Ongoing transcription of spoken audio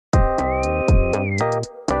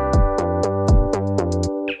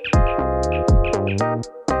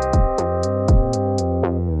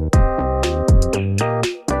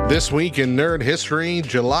This week in Nerd History,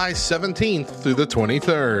 July 17th through the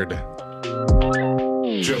 23rd.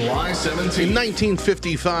 July 17th. In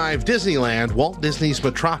 1955, Disneyland, Walt Disney's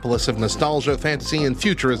metropolis of nostalgia, fantasy, and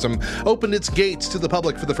futurism, opened its gates to the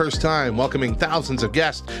public for the first time, welcoming thousands of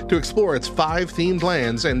guests to explore its 5 themed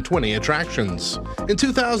lands and 20 attractions. In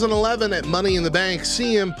 2011, at Money in the Bank,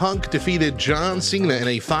 CM Punk defeated John Cena in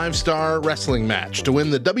a 5-star wrestling match to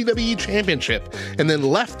win the WWE Championship, and then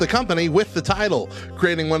left the company with the title,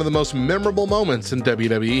 creating one of the most memorable moments in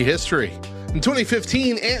WWE history. In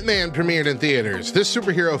 2015, Ant-Man premiered in theaters. This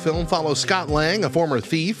superhero film follows Scott Lang, a former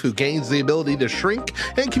thief who gains the ability to shrink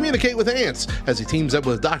and communicate with ants as he teams up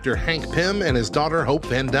with Dr. Hank Pym and his daughter Hope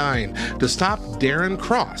Van Dyne to stop Darren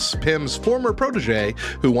Cross, Pym's former protege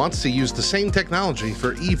who wants to use the same technology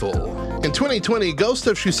for evil. In 2020, Ghost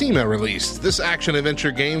of Tsushima released. This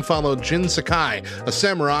action-adventure game followed Jin Sakai, a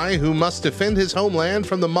samurai who must defend his homeland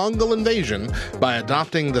from the Mongol invasion by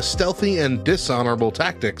adopting the stealthy and dishonorable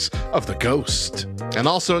tactics of the Ghost. And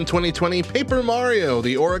also in 2020, Paper Mario,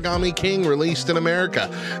 the Origami King, released in America.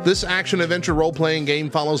 This action-adventure role-playing game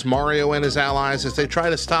follows Mario and his allies as they try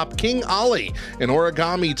to stop King Ollie, an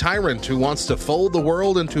origami tyrant who wants to fold the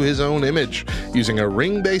world into his own image, using a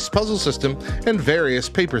ring-based puzzle system and various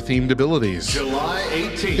paper-themed abilities. July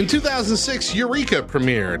 18th. In 2006, Eureka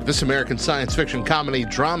premiered. This American science fiction comedy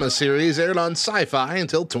drama series aired on Sci-Fi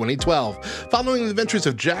until 2012, following the adventures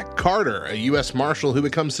of Jack Carter, a U.S. Marshal who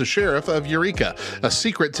becomes the sheriff of Eureka, a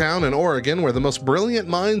secret town in Oregon where the most brilliant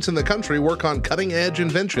minds in the country work on cutting-edge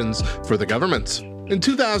inventions for the government. In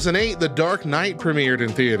 2008, The Dark Knight premiered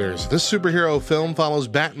in theaters. This superhero film follows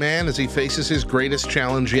Batman as he faces his greatest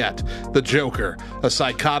challenge yet, the Joker, a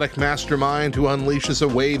psychotic mastermind who unleashes a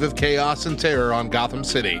wave of chaos and terror on Gotham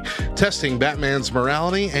City, testing Batman's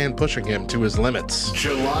morality and pushing him to his limits.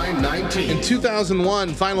 July 19th. In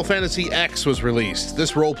 2001, Final Fantasy X was released.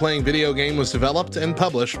 This role-playing video game was developed and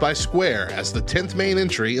published by Square as the 10th main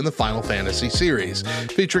entry in the Final Fantasy series,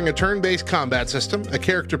 featuring a turn-based combat system, a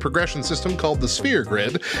character progression system called the Sphere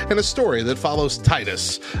Grid, and a story that follows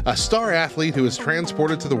Titus, a star athlete who is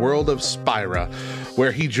transported to the world of Spyra,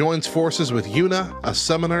 where he joins forces with Yuna, a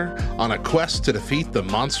summoner, on a quest to defeat the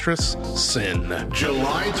monstrous Sin.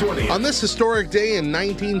 July 20th. On this historic day in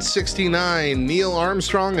 1969, Neil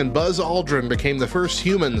Armstrong and Buzz Aldrin became the first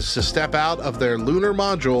humans to step out of their lunar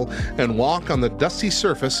module and walk on the dusty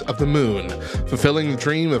surface of the moon, fulfilling the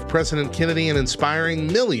dream of President Kennedy and inspiring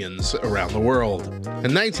millions around the world.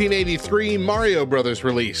 In 1983, Mario Brothers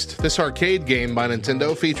released. This arcade game by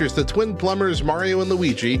Nintendo features the twin plumbers Mario and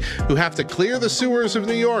Luigi, who have to clear the sewers of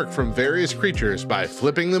New York from various creatures by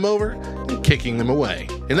flipping them over and kicking them away.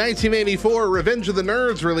 In 1984, Revenge of the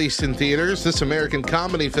Nerds released in theaters. This American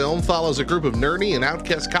comedy film follows a group of nerdy and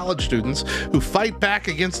outcast college students who fight back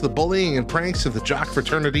against the bullying and pranks of the jock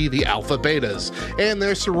fraternity, the Alpha Betas, and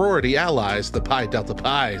their sorority allies, the Pi Delta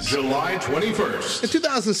Pies. July 21st. In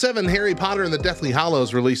 2007, Harry Potter and the Deathly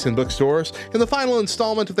Hallows released in bookstores. In the final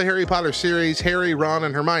installment of the Harry Potter series, Harry, Ron,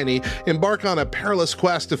 and Hermione embark on a perilous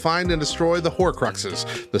quest to find and destroy the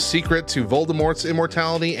Horcruxes, the secret to Voldemort's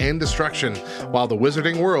immortality and destruction, while the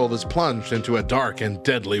wizarding world is plunged into a dark and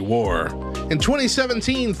deadly war. In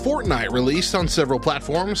 2017, Fortnite released on several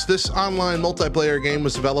platforms. This online multiplayer game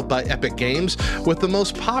was developed by Epic Games, with the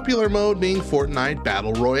most popular mode being Fortnite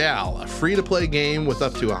Battle Royale, a free-to-play game with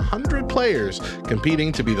up to 100 players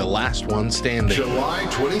competing to be the last one standing. July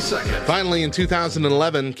 22nd. Finally, in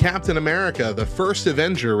 2011, Captain America, the First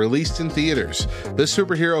Avenger, released in theaters. This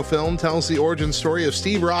superhero film tells the origin story of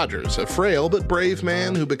Steve Rogers, a frail but brave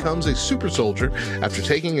man who becomes a super soldier after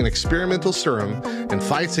taking an experimental serum and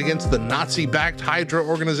fights against the Nazi-backed Hydra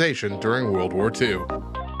organization during World War II.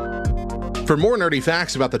 For more nerdy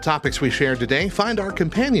facts about the topics we shared today, find our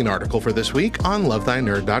companion article for this week on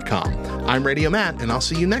lovethynerd.com. I'm Radio Matt, and I'll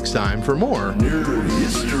see you next time for more Nerd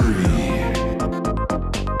History.